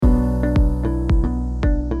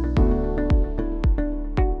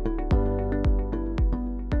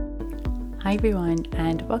Hi everyone,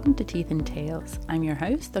 and welcome to Teeth and Tales. I'm your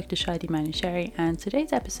host, Dr. Shadi Manisheri, and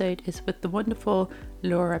today's episode is with the wonderful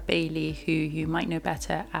Laura Bailey, who you might know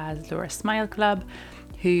better as Laura Smile Club,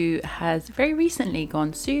 who has very recently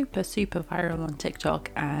gone super viral on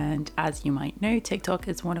TikTok. And as you might know, TikTok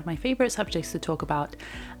is one of my favorite subjects to talk about.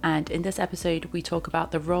 And in this episode, we talk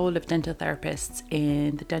about the role of dental therapists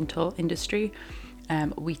in the dental industry.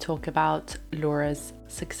 We talk about Laura's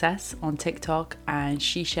success on TikTok, and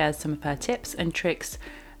she shares some of her tips and tricks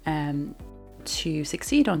to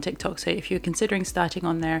succeed on TikTok. So if you're considering starting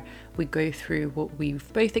on there, we go through what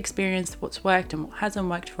we've both experienced, what's worked and what hasn't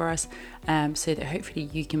worked for us, so that hopefully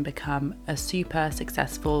you can become a super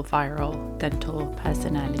successful viral dental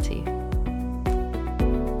personality.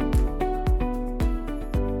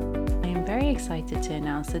 Excited to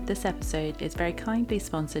announce that this episode is very kindly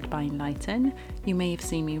sponsored by Enlighten. You may have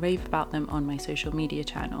seen me rave about them on my social media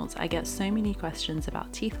channels. I get so many questions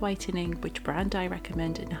about teeth whitening, which brand I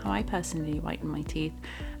recommend, and how I personally whiten my teeth,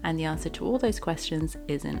 and the answer to all those questions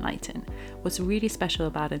is Enlighten. What's really special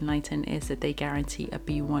about Enlighten is that they guarantee a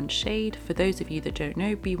B1 shade. For those of you that don't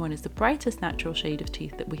know, B1 is the brightest natural shade of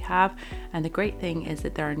teeth that we have, and the great thing is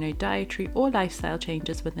that there are no dietary or lifestyle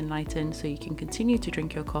changes with Enlighten, so you can continue to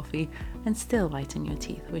drink your coffee and still whiten your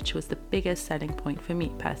teeth, which was the biggest selling point for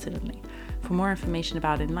me personally. For more information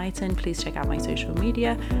about Enlighten, please check out my social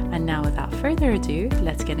media. And now, without further ado,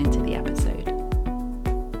 let's get into the episode.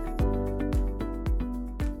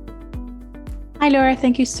 Hi Laura,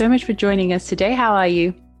 thank you so much for joining us today. How are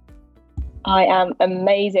you? I am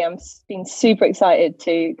amazing. I'm been super excited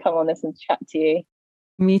to come on this and chat to you.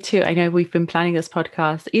 Me too. I know we've been planning this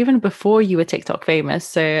podcast even before you were TikTok famous,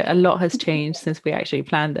 so a lot has changed since we actually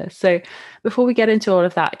planned this. So before we get into all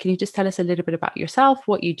of that, can you just tell us a little bit about yourself,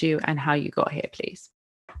 what you do, and how you got here, please?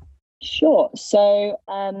 Sure. So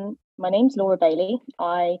my name's Laura Bailey.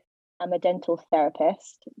 I am a dental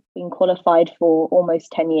therapist, been qualified for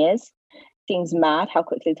almost 10 years. Seems mad how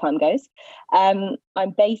quickly the time goes. I'm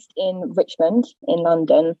based in Richmond in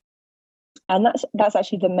London. And that's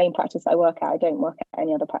actually the main practice I work at. I don't work at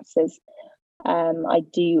any other practices. I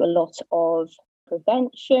do a lot of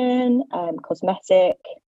prevention, cosmetic,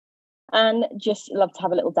 and just love to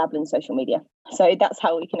have a little dabble in social media. So that's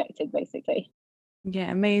how we connected, basically.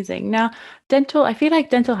 Yeah, amazing. Now, I feel like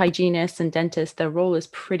dental hygienists and dentists, their role is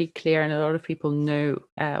pretty clear and a lot of people know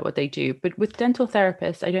what they do. But with dental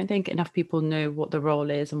therapists, I don't think enough people know what the role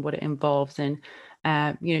is and what it involves and,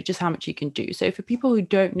 just how much you can do. So for people who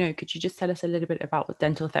don't know, could you just tell us a little bit about what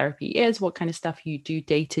dental therapy is, what kind of stuff you do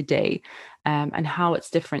day to day, and how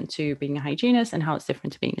it's different to being a hygienist and how it's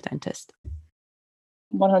different to being a dentist?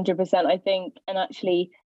 100%, I think, and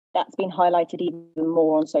actually that's been highlighted even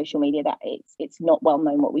more on social media, that it's not well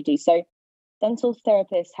known what we do. So dental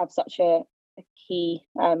therapists have such a key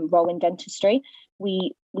role in dentistry.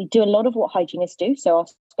 We do a lot of what hygienists do. So our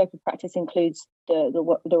scope of practice includes the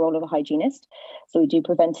role of a hygienist. So we do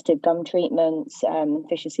preventative gum treatments,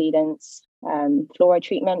 fissure sealants, fluoride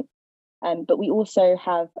treatment, but we also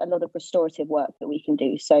have a lot of restorative work that we can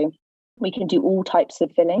do. So we can do all types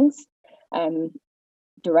of fillings,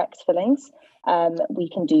 direct fillings. We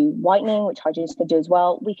can do whitening, which hygienists can do as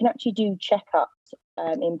well. We can actually do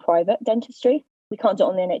checkups in private dentistry. We can't do it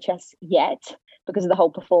on the NHS yet because of the whole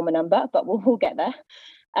performer number, but we'll get there.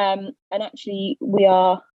 And actually, we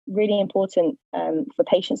are really important for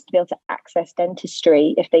patients to be able to access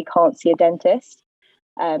dentistry if they can't see a dentist.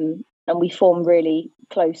 And we form really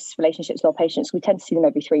close relationships with our patients. We tend to see them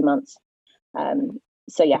every 3 months.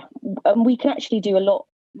 So yeah, and we can actually do a lot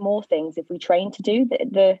more things if we train to do.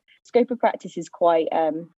 The scope of practice is quite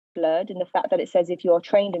blurred in the fact that it says if you're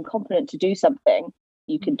trained and competent to do something,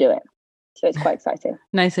 you can do it. So it's quite exciting.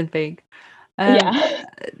 Nice and big. Yeah.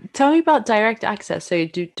 Tell me about direct access. So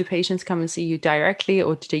do patients come and see you directly,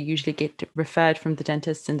 or do they usually get referred from the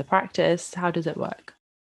dentist in the practice? How does it work?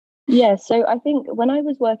 Yeah, so I think when I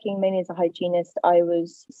was working mainly as a hygienist, I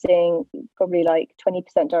was seeing probably like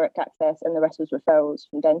 20% direct access and the rest was referrals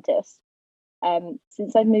from dentists.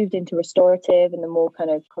 Since I've moved into restorative and the more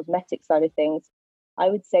kind of cosmetic side of things, I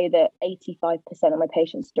would say that 85% of my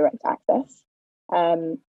patients direct access.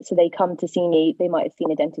 So they come to see me, they might have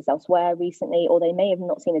seen a dentist elsewhere recently, or they may have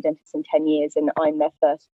not seen a dentist in 10 years and I'm their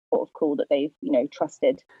first port of call that they've,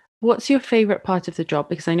 trusted. What's your favorite part of the job?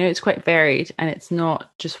 Because I know it's quite varied and it's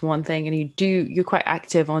not just one thing, and you're quite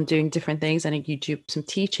active on doing different things, and you do some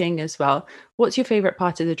teaching as well. What's your favorite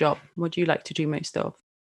part of the job? What do you like to do most of?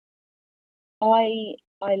 I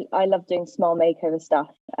love doing smile makeover stuff.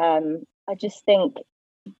 I just think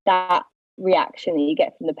that reaction that you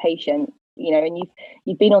get from the patient, and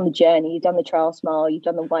you've been on the journey, you've done the trial smile, you've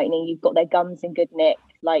done the whitening, you've got their gums in good nick.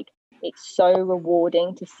 Like it's so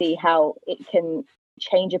rewarding to see how it can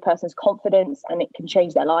change a person's confidence and it can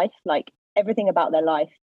change their life. Like everything about their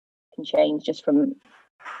life can change just from,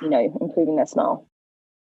 improving their smile.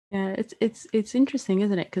 Yeah, it's interesting,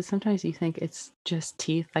 isn't it? Because sometimes you think it's just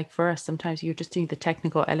teeth. Like for us, sometimes you're just doing the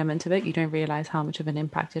technical element of it. You don't realize how much of an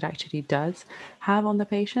impact it actually does have on the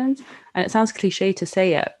patients. And it sounds cliche to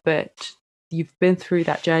say it, but you've been through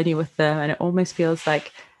that journey with them, and it almost feels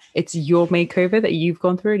like it's your makeover that you've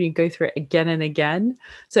gone through, and you go through it again and again.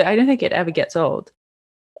 So I don't think it ever gets old.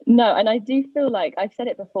 No, and I do feel like I've said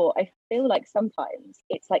it before. I feel like sometimes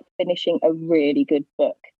it's like finishing a really good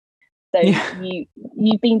book. So Yeah.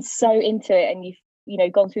 you've been so into it, and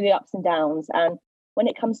you've gone through the ups and downs, and when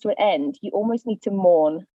it comes to an end, you almost need to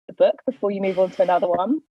mourn the book before you move on to another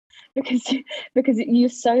one, because you're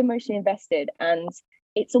so emotionally invested, and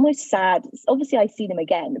it's almost sad. Obviously, I see them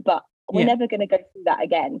again, but we're Yeah. never going to go through that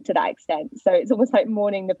again to that extent. So it's almost like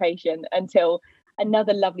mourning the patient until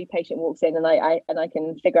another lovely patient walks in, and I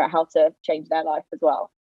can figure out how to change their life as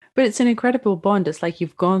well. But it's an incredible bond. It's like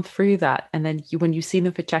you've gone through that, and then when you see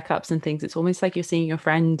them for checkups and things, it's almost like you're seeing your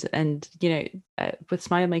friend. And with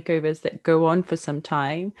smile makeovers that go on for some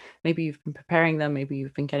time, maybe you've been preparing them, maybe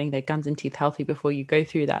you've been getting their gums and teeth healthy before you go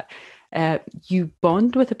through that. You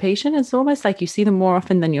bond with a patient. It's almost like you see them more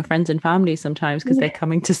often than your friends and family sometimes because they're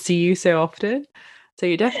coming to see you so often. So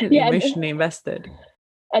you're definitely Yeah, emotionally invested.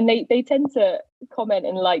 and they tend to comment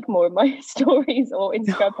and like more of my stories or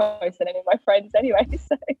Instagram posts than any of my friends anyway.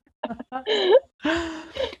 So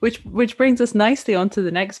which brings us nicely on to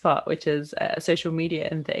the next part, which is social media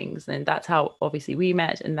and things. And that's how obviously we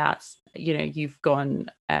met, and that's you've gone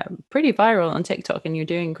pretty viral on TikTok, and you're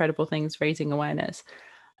doing incredible things raising awareness.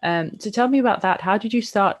 So tell me about that. How did you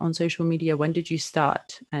start on social media? When did you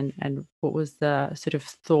start, and what was the sort of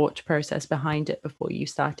thought process behind it before you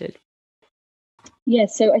started? yeah,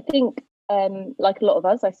 so I think like a lot of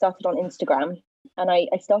us, I started on Instagram, and I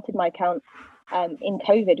started my account in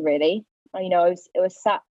COVID. Really, I was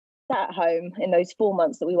sat at home in those 4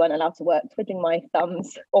 months that we weren't allowed to work, twiddling my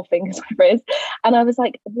thumbs or fingers, whatever it is, and I was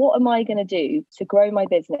like, what am I going to do to grow my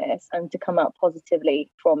business and to come out positively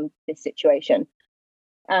from this situation?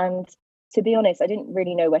 And to be honest, I didn't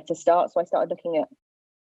really know where to start, so I started looking at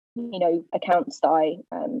accounts that I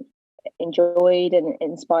enjoyed and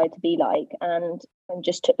inspired to be like, and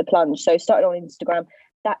just took the plunge. So started on Instagram.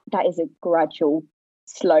 That is a gradual,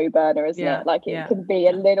 slow burner, isn't Yeah, it? Like it yeah. can be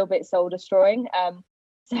a little bit soul destroying.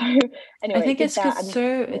 So I anyway, think did it's that, because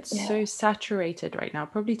and it's so saturated right now.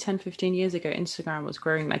 Probably 10, 15 years ago, Instagram was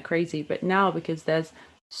growing like crazy. But now, because there's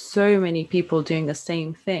so many people doing the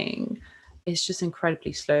same thing, it's just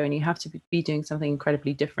incredibly slow. And you have to be doing something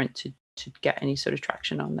incredibly different to get any sort of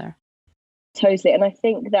traction on there. totally. And I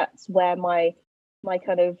think that's where my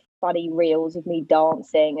kind of funny reels of me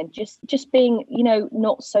dancing and just being,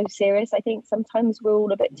 not so serious. I think sometimes we're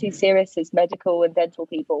all a bit too serious as medical and dental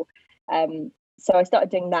people. So I started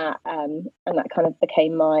doing that, and that kind of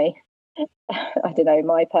became my I don't know,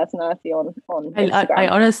 my personality on I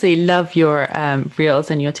Instagram. honestly love your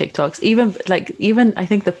reels and your TikToks. Even I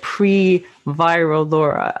think the pre-viral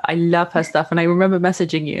Laura, I love her stuff. And I remember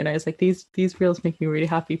messaging you, and I was like, these reels make me really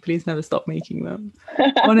happy. Please never stop making them. I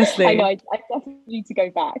know Honestly, I definitely need to go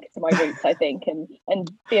back to my roots, I think,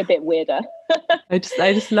 and be a bit weirder. I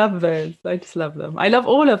just love those. I just love them. I love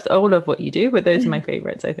all of what you do, but those are my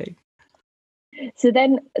favorites, I think. So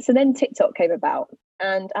then TikTok came about,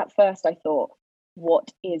 and at first I thought,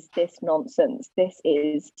 what is this nonsense? This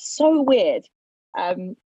is so weird.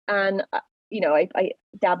 And I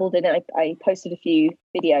dabbled in it. I posted a few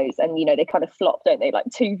videos, and they kind of flop, don't they? Like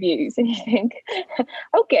 2 views, and you think,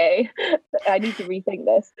 okay, I need to rethink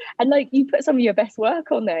this. And like you put some of your best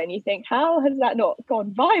work on there, and you think, how has that not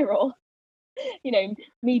gone viral?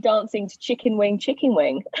 Me dancing to Chicken Wing, Chicken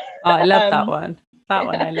Wing. Oh, I love that um, one. That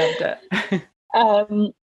one, I loved it.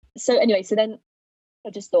 so anyway, so then I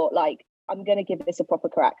just thought, like, I'm going to give this a proper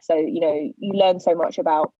crack. So, you learn so much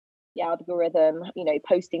about the algorithm,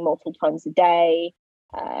 posting multiple times a day,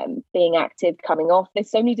 being active, coming off. There's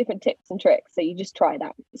so many different tips and tricks. So you just try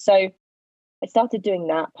that. So I started doing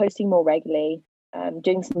that, posting more regularly,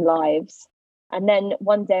 doing some lives. And then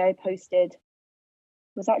one day I posted,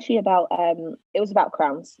 was actually about, it was about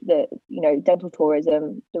crowns, the, dental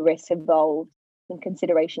tourism, the risks involved, and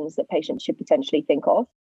considerations that patients should potentially think of.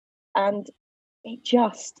 And it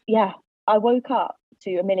just, yeah, I woke up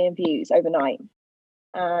to 1 million views overnight,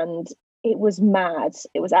 and it was mad.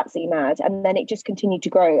 It was absolutely mad. And then it just continued to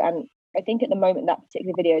grow. And I think at the moment that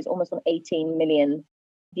particular video is almost on 18 million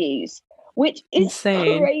views, which is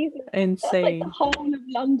Insane. crazy. That's like the Insane. whole of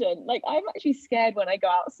London. Like, I'm actually scared when I go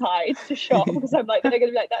outside to shop because I'm like, they're going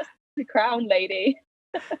to be like, that's the crown lady.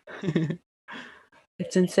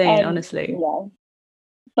 It's insane, honestly. Yeah,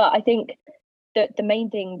 but I think that the main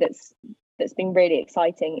thing that's been really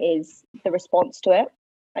exciting is the response to it.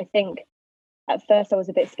 I think at first I was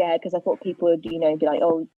a bit scared because I thought people would, be like,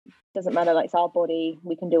 oh, doesn't matter, like it's our body,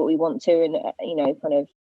 we can do what we want to, and kind of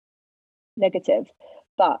negative.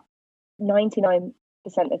 But 99%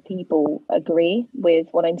 of people agree with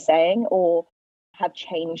what I'm saying or have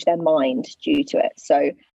changed their mind due to it.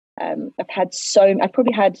 So I've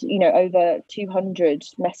probably had over 200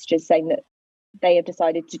 messages saying that they have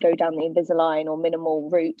decided to go down the Invisalign or minimal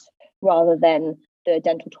route rather than the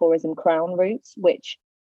dental tourism crown route, which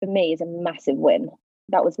for me is a massive win.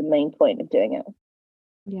 That was the main point of doing it.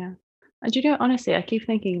 Yeah. And honestly, I keep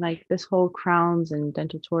thinking like this whole crowns and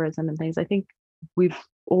dental tourism and things, I think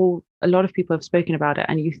a lot of people have spoken about it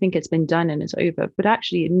and you think it's been done and it's over, but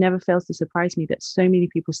actually it never fails to surprise me that so many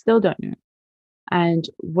people still don't know. And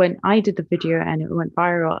when I did the video and it went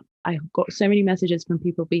viral, I got so many messages from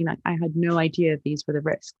people being like, I had no idea these were the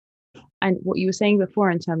risks. And what you were saying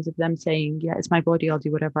before in terms of them saying, yeah, it's my body, I'll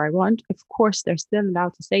do whatever I want. Of course, they're still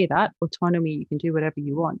allowed to say that. Autonomy, you can do whatever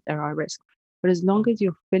you want. There are risks. But as long as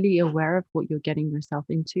you're fully aware of what you're getting yourself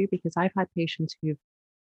into, because I've had patients who've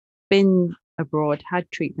been abroad,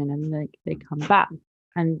 had treatment, and they come back.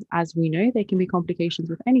 And as we know, there can be complications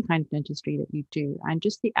with any kind of dentistry that you do. And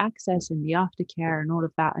just the access and the aftercare and all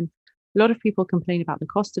of that. And a lot of people complain about the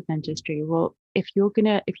cost of dentistry. Well, if you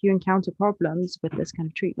encounter problems with this kind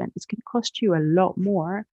of treatment, it's going to cost you a lot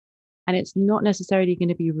more. And it's not necessarily going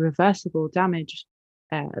to be reversible damage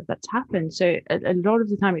that's happened. So a lot of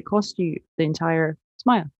the time it costs you the entire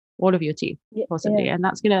smile, all of your teeth, possibly. Yeah. And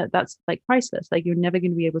that's like priceless. Like you're never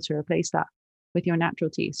going to be able to replace that with your natural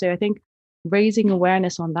teeth. So I think raising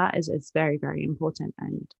awareness on that is very, very important.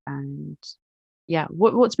 And yeah,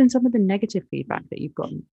 what's been some of the negative feedback that you've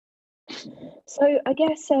gotten? So I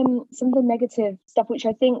guess some of the negative stuff, which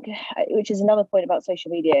is another point about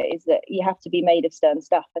social media, is that you have to be made of certain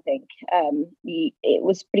stuff. I think it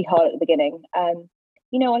was pretty hard at the beginning.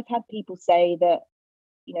 I've had people say that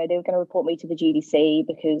they were going to report me to the GDC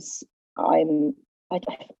because I'm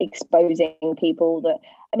exposing people that.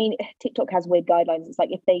 I mean, TikTok has weird guidelines. It's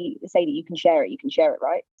like if they say that you can share it,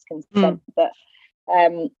 right? It's consent. But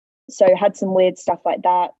so had some weird stuff like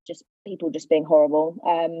that. Just people just being horrible.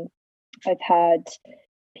 I've had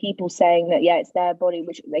people saying that, yeah, it's their body,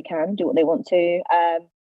 which they can do what they want to.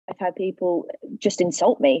 I've had people just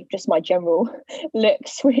insult me, just my general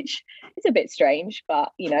looks, which is a bit strange,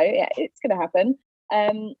 but yeah, it's going to happen.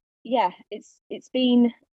 It's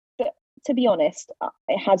been, but to be honest,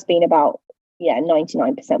 it has been about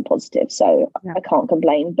 99% positive, so yeah. I can't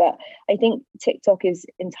complain. But I think TikTok is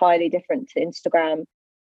entirely different to Instagram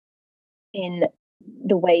in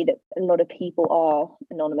the way that a lot of people are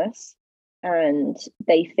anonymous and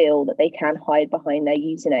they feel that they can hide behind their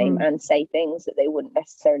username and say things that they wouldn't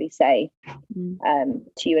necessarily say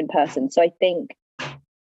to you in person. So I think,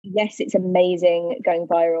 yes, it's amazing going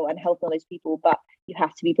viral and helping all those people, but you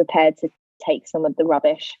have to be prepared to take some of the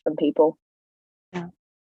rubbish from people. Yeah.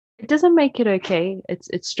 It doesn't make it okay.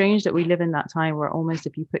 It's strange that we live in that time where almost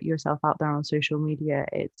if you put yourself out there on social media,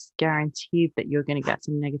 it's guaranteed that you're going to get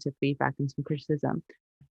some negative feedback and some criticism.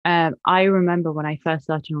 I remember when I first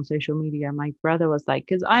started on social media, my brother was like,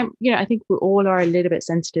 because I think we all are a little bit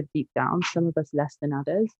sensitive deep down, some of us less than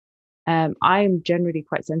others. I'm generally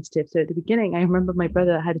quite sensitive. So at the beginning, I remember my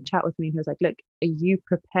brother had a chat with me and he was like, look, are you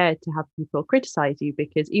prepared to have people criticize you?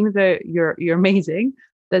 Because even though you're amazing,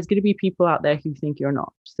 there's going to be people out there who think you're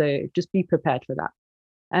not. So just be prepared for that.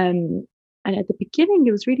 And at the beginning,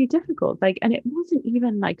 it was really difficult. And it wasn't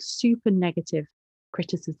even like super negative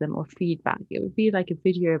criticism or feedback. It would be like a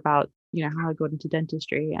video about how I got into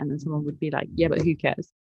dentistry, and then someone would be like, yeah, but who cares?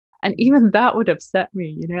 And even that would upset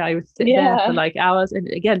me. I would sit there for like hours, and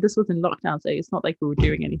again, this was in lockdown, so it's not like we were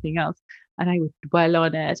doing anything else, and I would dwell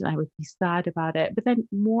on it and I would be sad about it. But then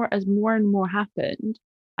as more and more happened,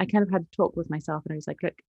 I kind of had to talk with myself, and I was like,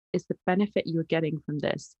 look, is the benefit you're getting from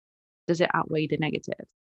this, does it outweigh the negative?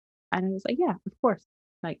 And I was like, yeah, of course,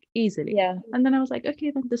 like easily. Yeah. And then I was like,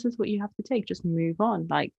 okay, then this is what you have to take. Just move on.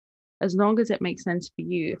 Like, as long as it makes sense for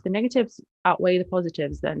you. If the negatives outweigh the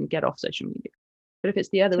positives, then get off social media. But if it's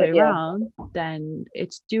the other way around, then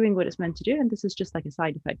it's doing what it's meant to do. And this is just like a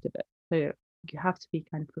side effect of it. So you have to be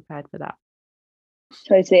kind of prepared for that.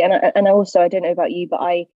 Totally. And also, I don't know about you, but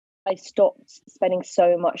I stopped spending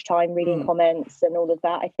so much time reading comments and all of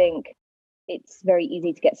that. I think it's very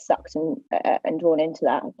easy to get sucked and drawn into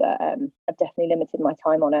that, but I've definitely limited my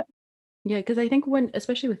time on it. Yeah, because I think when,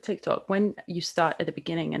 especially with TikTok, when you start at the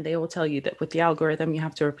beginning and they all tell you that with the algorithm, you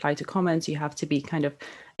have to reply to comments, you have to be kind of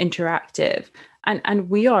interactive. And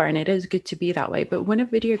we are, and it is good to be that way. But when a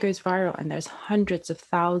video goes viral and there's hundreds of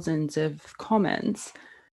thousands of comments,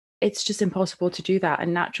 it's just impossible to do that.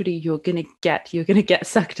 And naturally you're gonna get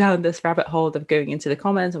sucked down this rabbit hole of going into the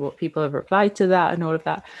comments and what people have replied to that and all of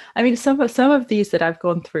that. I mean, some of these that I've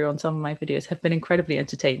gone through on some of my videos have been incredibly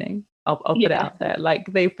entertaining. I'll put it Yeah. out there. Like,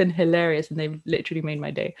 they've been hilarious and they've literally made my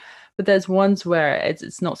day. But there's ones where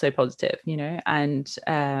it's not so positive, and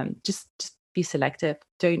just be selective.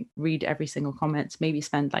 Don't read every single comment. Maybe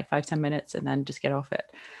spend like 5-10 minutes and then just get off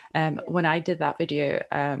it. When I did that video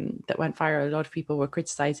that went viral, a lot of people were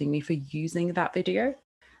criticizing me for using that video.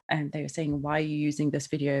 And they were saying, why are you using this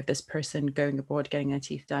video of this person going abroad, getting their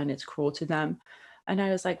teeth done? It's cruel to them. And I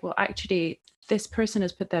was like, well, actually, this person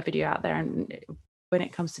has put their video out there. And when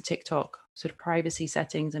it comes to TikTok, sort of privacy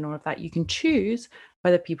settings and all of that, you can choose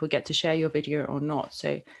whether people get to share your video or not.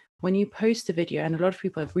 So when you post a video, and a lot of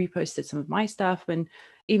people have reposted some of my stuff, and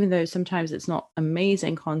even though sometimes it's not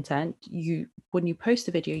amazing content, when you post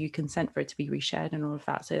a video, you consent for it to be reshared and all of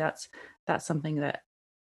that. So that's something that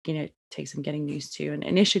takes some getting used to. And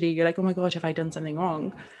initially you're like, oh my gosh, have I done something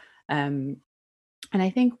wrong? And I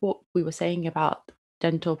think what we were saying about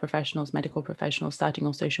dental professionals, medical professionals starting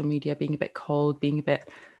on social media, being a bit cold, being a bit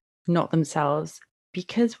not themselves,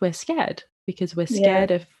 because we're scared, Yeah.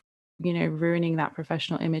 of ruining that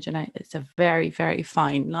professional image. And it's a very, very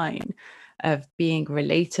fine line of being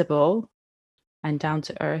relatable and down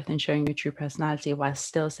to earth and showing your true personality while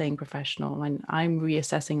still saying professional. And I'm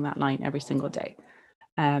reassessing that line every single day,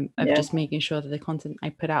 of Yeah. just making sure that the content I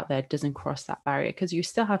put out there doesn't cross that barrier, because you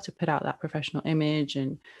still have to put out that professional image,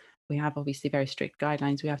 and we have obviously very strict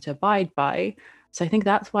guidelines we have to abide by. So I think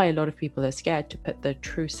that's why a lot of people are scared to put the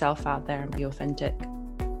true self out there and be authentic.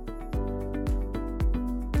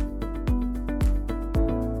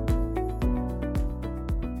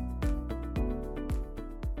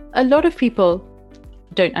 A lot of people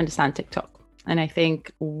don't understand TikTok. And I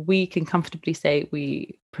think we can comfortably say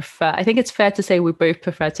I think it's fair to say we both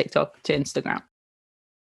prefer TikTok to Instagram.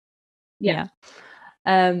 Yeah.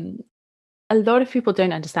 A lot of people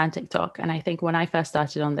don't understand TikTok. And I think when I first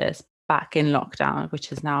started on this back in lockdown,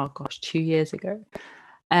 which is now, 2 years ago,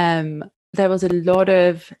 there was a lot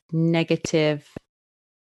of negative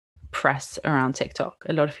press around TikTok.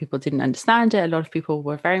 A lot of people didn't understand it. A lot of people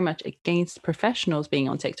were very much against professionals being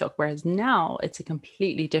on TikTok, whereas now it's a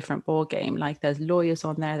completely different ball game. Like, there's lawyers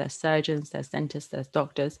on there, there's surgeons, there's dentists, there's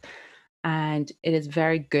doctors, and it is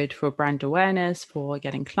very good for brand awareness, for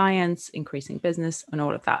getting clients, increasing business, and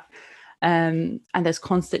all of that. And there's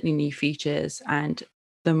constantly new features, and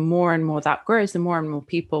the more and more that grows, the more and more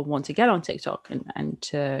people want to get on TikTok and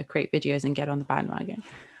to create videos and get on the bandwagon.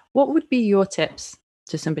 What would be your tips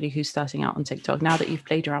to somebody who's starting out on TikTok now that you've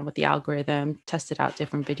played around with the algorithm, tested out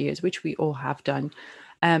different videos, which we all have done?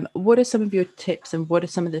 What are some of your tips, and what are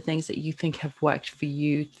some of the things that you think have worked for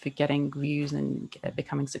you for getting views and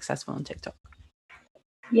becoming successful on TikTok?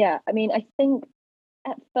 Yeah. I mean, I think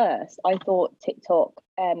at first I thought TikTok,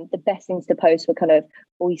 the best things to post were kind of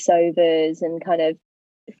voiceovers and kind of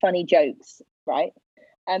funny jokes, right?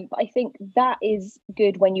 But I think that is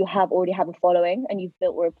good when you already have a following and you've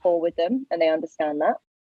built a rapport with them and they understand that.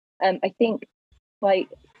 I think by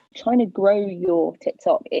trying to grow your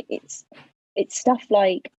TikTok, it's stuff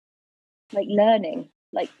like learning.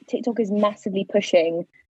 Like, TikTok is massively pushing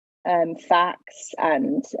facts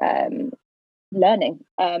and learning.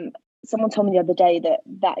 Someone told me the other day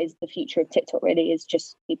that is the future of TikTok. Really, is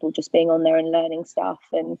just people just being on there and learning stuff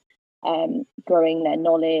and growing their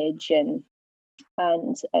knowledge and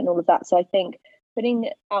all of that. So I think putting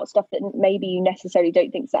out stuff that maybe you necessarily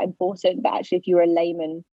don't think is that important, but actually if you're a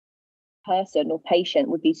layman person or patient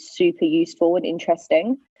would be super useful and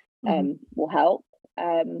interesting, will help.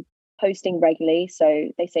 Posting regularly. So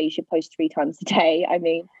they say you should post 3 times a day. I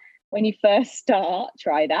mean, when you first start,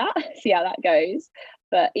 try that, see how that goes.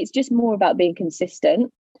 But it's just more about being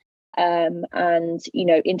consistent, and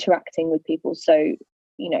interacting with people. So,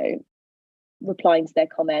 replying to their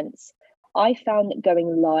comments. I found that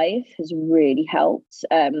going live has really helped.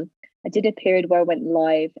 I did a period where I went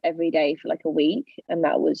live every day for like a week, and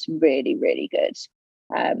that was really, really good.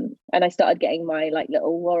 And I started getting my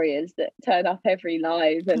little warriors that turn up every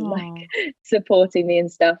live and supporting me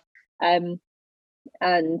and stuff. And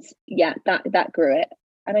yeah, that grew it.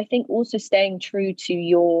 And I think also staying true to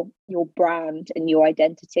your brand and your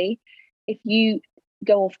identity. If you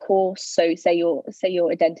go off course, so say you're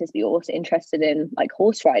a dentist but you're also interested in like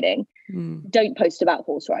horse riding, don't post about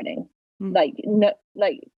horse riding. No,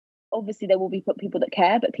 obviously there will be people that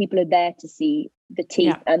care, but people are there to see the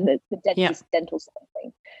teeth and the dentist dental side of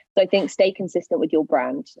things. So I think stay consistent with your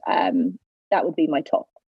brand. That would be my top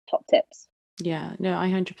tips. Yeah, no, I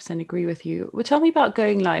 100% agree with you. Well, tell me about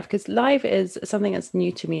going live, because live is something that's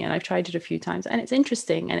new to me and I've tried it a few times and it's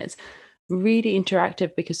interesting and it's really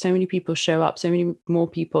interactive because so many people show up, so many more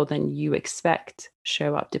people than you expect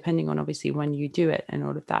show up, depending on obviously when you do it and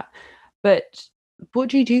all of that. But what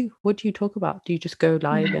do you do? What do you talk about? Do you just go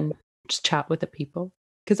live and just chat with the people?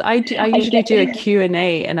 Because I usually do a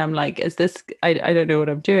Q&A and I'm like, is this, I don't know what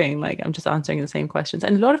I'm doing. Like, I'm just answering the same questions.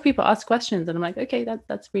 And a lot of people ask questions and I'm like, okay,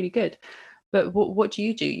 that's really good. But what do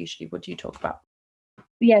you do usually? What do you talk about?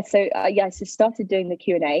 Yeah, so so started doing the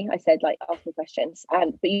Q&A. I said, like, ask me questions,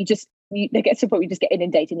 but they get to the point where you just get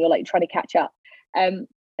inundated and you're like trying to catch up. And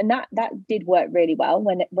that did work really well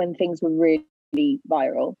when things were really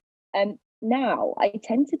viral. Now I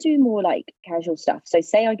tend to do more like casual stuff. So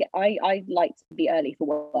say I like to be early for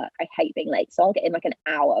work. I hate being late, so I'll get in like an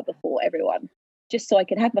hour before everyone, just so I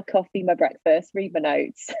can have my coffee, my breakfast, read my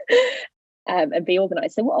notes, and be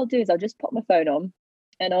organized. So what I'll do is I'll just pop my phone on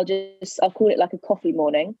and I'll call it like a coffee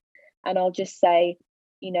morning, and I'll just say,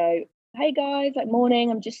 hey guys, like morning,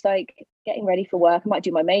 I'm just like getting ready for work. I might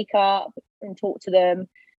do my makeup and talk to them.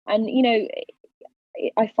 And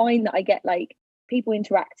I find that I get like people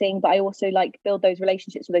interacting, but I also like build those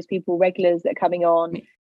relationships with those people, regulars that are coming on,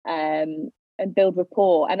 and build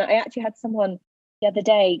rapport. And I actually had someone the other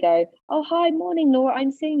day go, oh, hi, morning, Laura,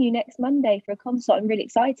 I'm seeing you next Monday for a consult. I'm really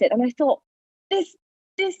excited. And I thought, this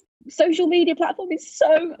social media platform is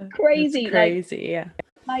so crazy. It's crazy, yeah.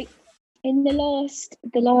 Like in the last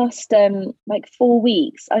like 4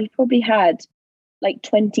 weeks, I've probably had like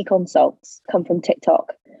 20 consults come from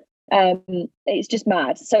TikTok. It's just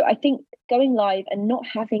mad. So I think going live and not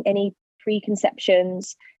having any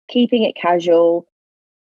preconceptions, keeping it casual,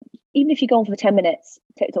 even if you go on for 10 minutes,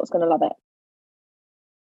 TikTok's going to love it.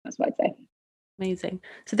 That's what I'd say. Amazing.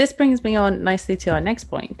 So this brings me on nicely to our next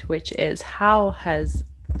point, which is how has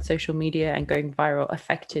social media and going viral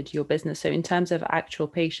affected your business? So in terms of actual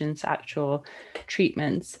patients, actual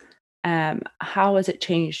treatments, how has it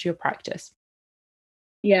changed your practice?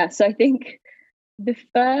 Yeah, so I think the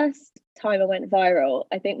first time I went viral,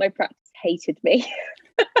 I think my practice hated me,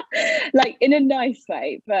 like in a nice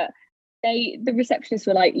way. But the receptionists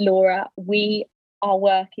were like, Laura, we are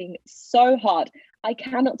working so hard. I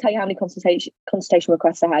cannot tell you how many consultation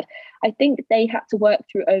requests I had. I think they had to work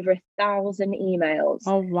through over 1,000 emails.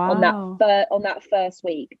 Oh, wow. on that first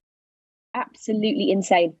week. Absolutely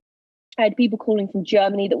insane. I had people calling from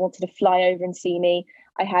Germany that wanted to fly over and see me.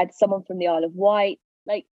 I had someone from the Isle of Wight.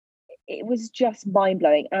 Like, it was just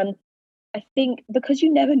mind-blowing. And I think because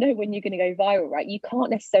you never know when you're going to go viral, right? You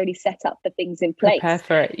can't necessarily set up the things in place. Prepare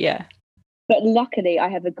for it, yeah. But luckily, I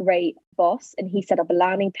have a great boss and he set up a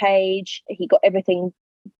landing page. He got everything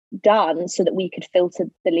done so that we could filter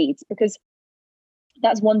the leads, because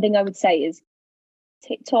that's one thing I would say is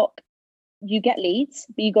TikTok, you get leads,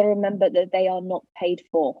 but you got to remember that they are not paid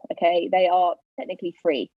for. Okay, they are technically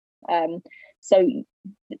free. So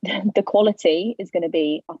the quality is going to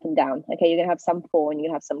be up and down. Okay, you're going to have some poor and you're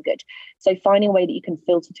going to have some good. So finding a way that you can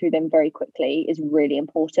filter through them very quickly is really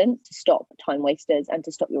important to stop time wasters and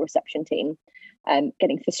to stop your reception team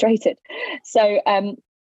getting frustrated. So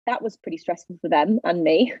that was pretty stressful for them and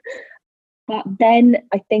me. But then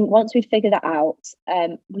I think once we've figured that out,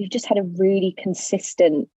 we've just had a really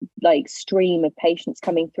consistent like stream of patients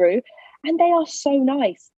coming through, and they are so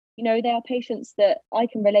nice. They are patients that I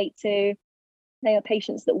can relate to. They are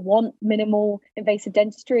patients that want minimal invasive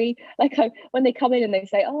dentistry. Like when they come in and they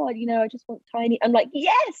say, oh, I just want tiny. I'm like,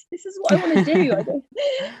 yes, this is what I want to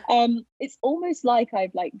do. It's almost like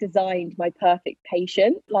I've like designed my perfect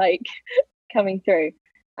patient, like coming through.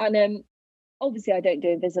 And obviously I don't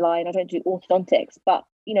do Invisalign, I don't do orthodontics, but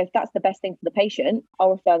if that's the best thing for the patient,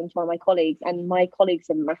 I'll refer them to one of my colleagues. And my colleagues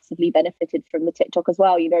have massively benefited from the TikTok as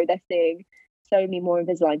well. They're seeing so many more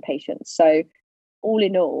Invisalign patients. So all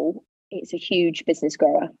in all, it's a huge business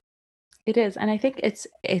grower. It is. And I think it's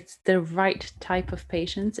the right type of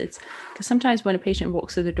patients. It's because sometimes when a patient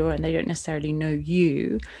walks through the door and they don't necessarily know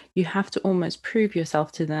you have to almost prove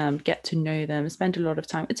yourself to them, get to know them, spend a lot of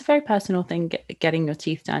time. It's a very personal thing, getting your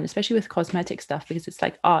teeth done, especially with cosmetic stuff, because it's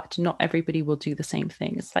like art. Not everybody will do the same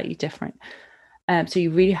thing. It's slightly different. So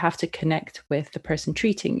you really have to connect with the person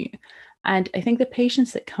treating you. And I think the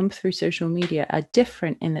patients that come through social media are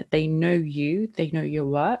different in that they know you, they know your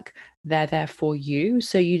work, they're there for you.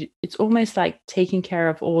 So it's almost like taking care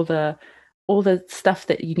of all the all the stuff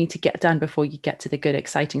that you need to get done before you get to the good,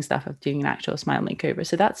 exciting stuff of doing an actual smile makeover.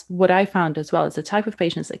 So that's what I found as well, is the type of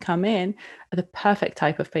patients that come in are the perfect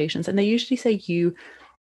type of patients. And they usually say you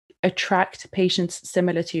attract patients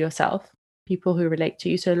similar to yourself, people who relate to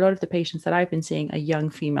you. So a lot of the patients that I've been seeing are young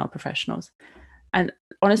female professionals. And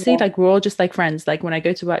honestly, Yeah. like we're all just like friends. Like when I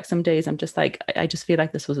go to work some days, I'm just like, I just feel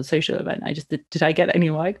like this was a social event. I just did I get any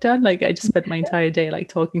work done? Like I just spent my entire day like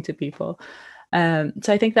talking to people.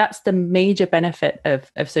 So I think that's the major benefit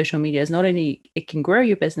of social media, is not only it can grow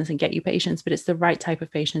your business and get you patients, but it's the right type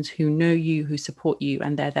of patients who know you, who support you,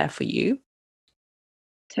 and they're there for you.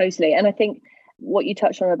 Totally. And I think what you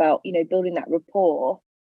touched on about, building that rapport,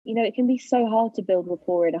 it can be so hard to build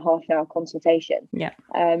rapport in a half an hour consultation. Yeah.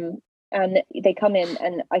 And they come in,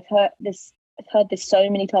 and I've heard this so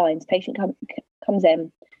many times. Patient comes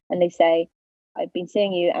in and they say, I've been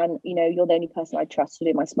seeing you, and you're the only person I trust to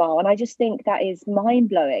do my smile. And I just think that is mind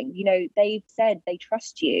blowing. They've said they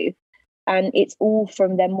trust you, and it's all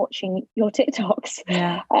from them watching your TikToks.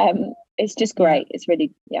 Yeah. It's just great. Yeah. It's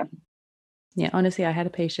really, yeah. Yeah, honestly, I had a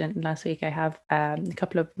patient last week. I have a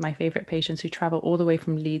couple of my favorite patients who travel all the way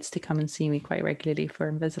from Leeds to come and see me quite regularly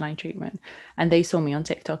for Invisalign treatment. And they saw me on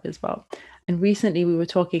TikTok as well. And recently we were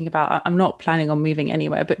talking about, I'm not planning on moving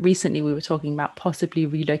anywhere, but recently we were talking about possibly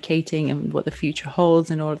relocating and what the future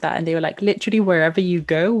holds and all of that. And they were like, literally, wherever you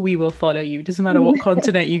go, we will follow you. Doesn't matter what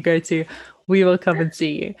continent you go to, we will come and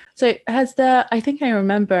see you. So I think I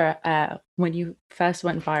remember when you first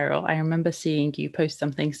went viral, I remember seeing you post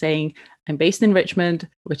something saying, I'm based in Richmond,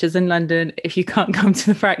 which is in London. If you can't come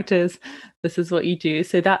to the practice, this is what you do.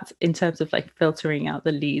 So that's in terms of like filtering out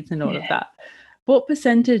the leads and all of that. What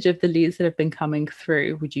percentage of the leads that have been coming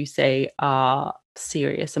through would you say are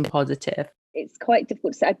serious and positive? It's quite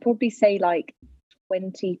difficult to say. I'd probably say like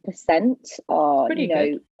 20% are, Pretty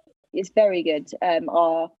good. It's very good,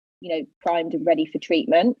 are, primed and ready for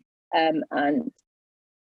treatment.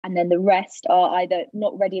 And then the rest are either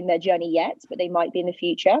not ready in their journey yet, but they might be in the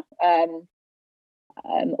future.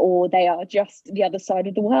 Or they are just the other side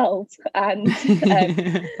of the world. And,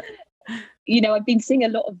 I've been seeing a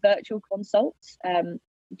lot of virtual consults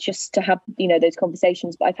just to have, those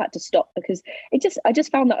conversations, but I've had to stop because I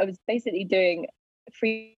just found that I was basically doing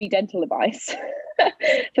free dental advice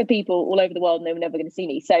for people all over the world and they were never going to see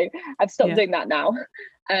me. So I've stopped doing that now.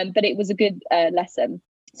 But it was a good lesson.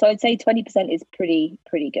 So I'd say 20% is pretty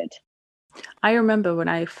good. I remember when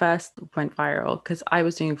I first went viral, because I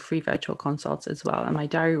was doing free virtual consults as well, and my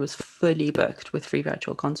diary was fully booked with free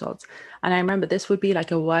virtual consults. And I remember this would be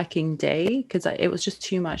like a working day because it was just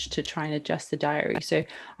too much to try and adjust the diary. So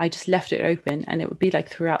I just left it open, and it would be like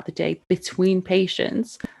throughout the day between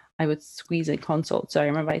patients, I would squeeze in consults. So I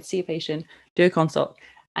remember I'd see a patient, do a consult.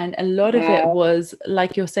 And a lot of it was,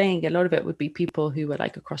 like you're saying, a lot of it would be people who were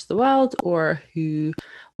like across the world or who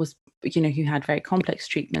was, who had very complex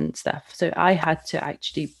treatment stuff. So I had to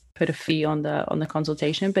actually put a fee on the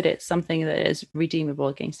consultation, but it's something that is redeemable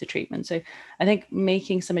against the treatment. So I think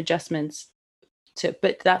making some adjustments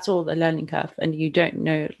but that's all the learning curve. And you don't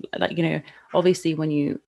know, like, obviously when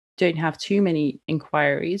you don't have too many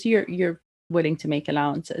inquiries, you're willing to make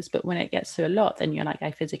allowances. But when it gets to a lot, then you're like,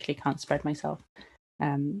 I physically can't spread myself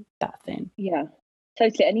that thin. Yeah,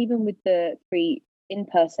 totally. And even with the free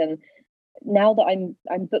in-person, now that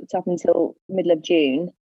I'm booked up until middle of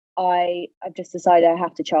June, I've just decided I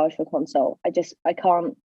have to charge for consult. I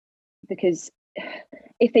can't, because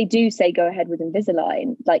if they do say go ahead with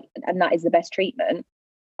Invisalign, and that is the best treatment,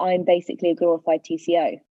 I'm basically a glorified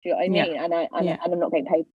TCO. Do you know what I mean? And I'm not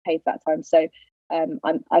getting paid for that time. So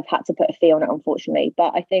I've had to put a fee on it, unfortunately.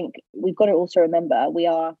 But I think we've got to also remember we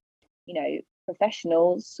are,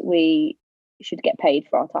 professionals. We should get paid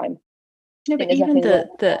for our time. No, but even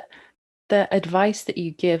the advice that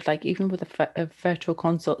you give, like even with the virtual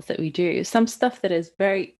consults that we do, some stuff that is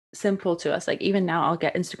very simple to us, like even now I'll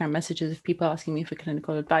get Instagram messages of people asking me for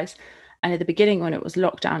clinical advice. And at the beginning, when it was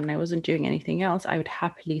lockdown and I wasn't doing anything else, I would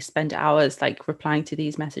happily spend hours like replying to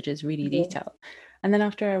these messages really detailed. And then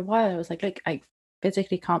after a while, I was like, look, I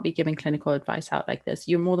physically can't be giving clinical advice out like this.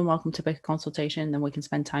 You're more than welcome to book a consultation, then we can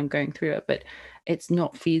spend time going through it. But it's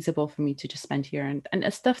not feasible for me to just spend here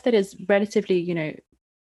and stuff that is relatively,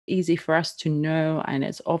 easy for us to know and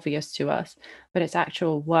it's obvious to us, but it's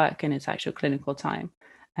actual work and it's actual clinical time.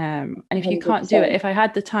 And if you can't do it, if I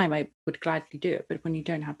had the time, I would gladly do it. But when you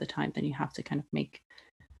don't have the time, then you have to kind of make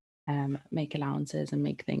allowances and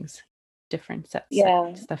make things different, set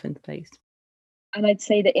stuff into place. And I'd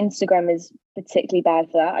say that Instagram is particularly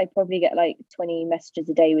bad for that. I probably get like 20 messages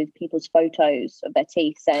a day with people's photos of their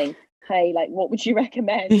teeth saying, hey, like, what would you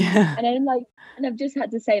recommend? Yeah. And then and I've just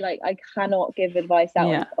had to say, like, I cannot give advice out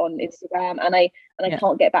Yeah. on Instagram, and I Yeah.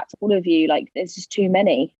 can't get back to all of you. Like, there's just too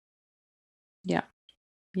many. Yeah.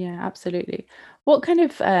 Yeah, absolutely. What kind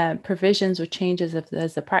of provisions or changes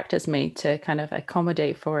has the practice made to kind of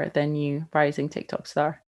accommodate for the new rising TikTok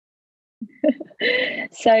star?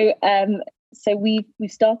 So we've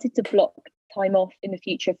started to block time off in the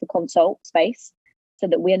future for consult space, so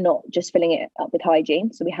that we're not just filling it up with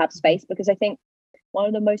hygiene. So we have space, because I think one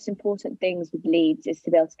of the most important things with leads is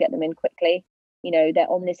to be able to get them in quickly. You know, they're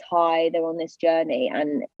on this high, they're on this journey,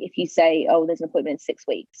 and if you say, oh, there's an appointment in 6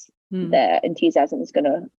 weeks, their enthusiasm is going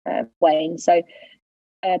to wane. So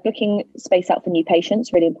booking space out for new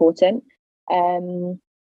patients, really important.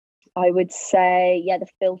 I would say, yeah, the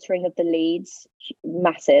filtering of the leads,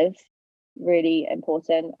 massive, really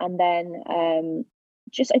important. And then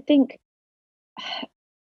just, I think,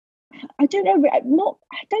 I don't know, I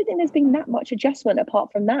don't think there's been that much adjustment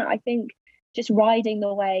apart from that. I think just riding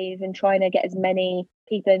the wave and trying to get as many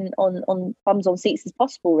people on bums on seats as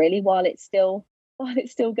possible, really, while it's still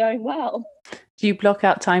going well. Do you block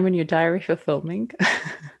out time in your diary for filming?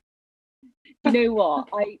 You know what?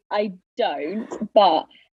 I don't, but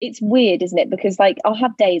it's weird, isn't it? Because, like, I'll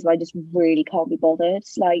have days where I just really can't be bothered.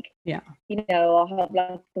 Like, Yeah. you know, I'll have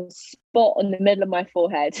like a spot on the middle of my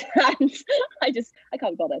forehead and I can't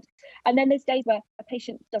be bothered. And then there's days where a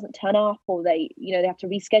patient doesn't turn up, or they have to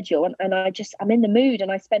reschedule, and I'm in the mood,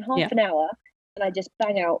 and I spend half an hour and I just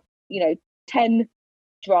bang out, 10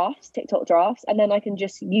 TikTok drafts, and then I can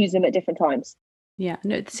just use them at different times. Yeah,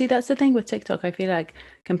 no, see, that's the thing with TikTok. I feel like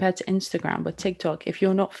compared to Instagram, with TikTok, if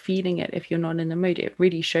you're not feeling it, if you're not in the mood, it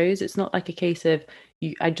really shows. It's not like a case of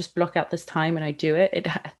I just block out this time and I do it.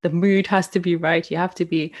 The mood has to be right. You have to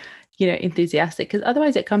be, enthusiastic, because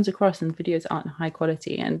otherwise it comes across and videos aren't high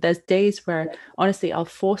quality. And there's days where honestly, I'll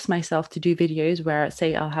force myself to do videos where,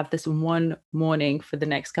 say, I'll have this one morning for the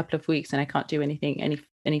next couple of weeks and I can't do anything,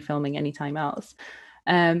 any filming anytime else.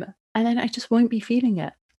 And then I just won't be feeling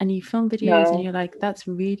it. And you film videos and you're like, that's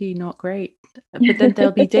really not great. But then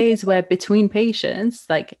there'll be days where between patients,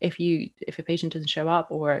 like if a patient doesn't show up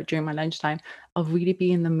or during my lunchtime, I'll really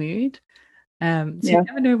be in the mood. So you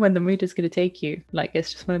never know when the mood is going to take you. Like,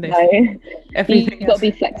 it's just one of those things. You've got to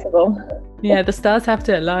be flexible. Yeah, the stars have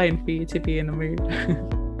to align for you to be in the mood.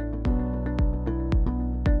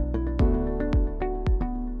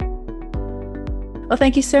 Well,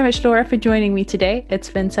 thank you so much, Laura, for joining me today. It's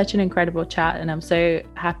been such an incredible chat, and I'm so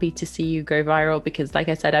happy to see you go viral, because, like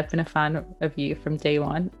I said, I've been a fan of you from day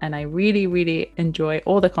one, and I really, really enjoy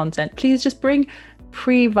all the content. Please just bring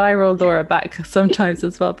pre-viral Laura back sometimes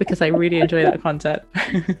as well, because I really enjoy that content.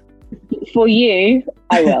 For you,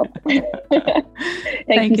 I will.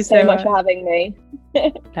 Thank you so much for having me.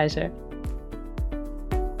 Pleasure.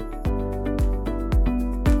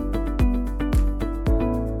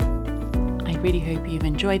 I really hope you've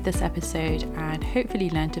enjoyed this episode and hopefully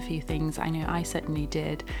learned a few things. I know I certainly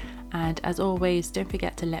did. And as always, don't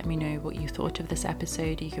forget to let me know what you thought of this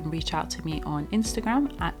episode. You can reach out to me on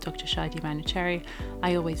Instagram at Dr. Shadi Manuchehri.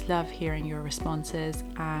 I always love hearing your responses.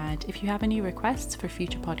 And if you have any requests for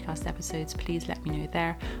future podcast episodes, please let me know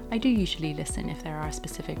there. I do usually listen if there are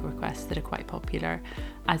specific requests that are quite popular.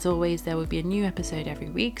 As always, there will be a new episode every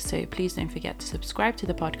week, so please don't forget to subscribe to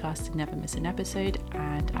the podcast to never miss an episode.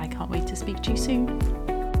 And I can't wait to speak to you soon.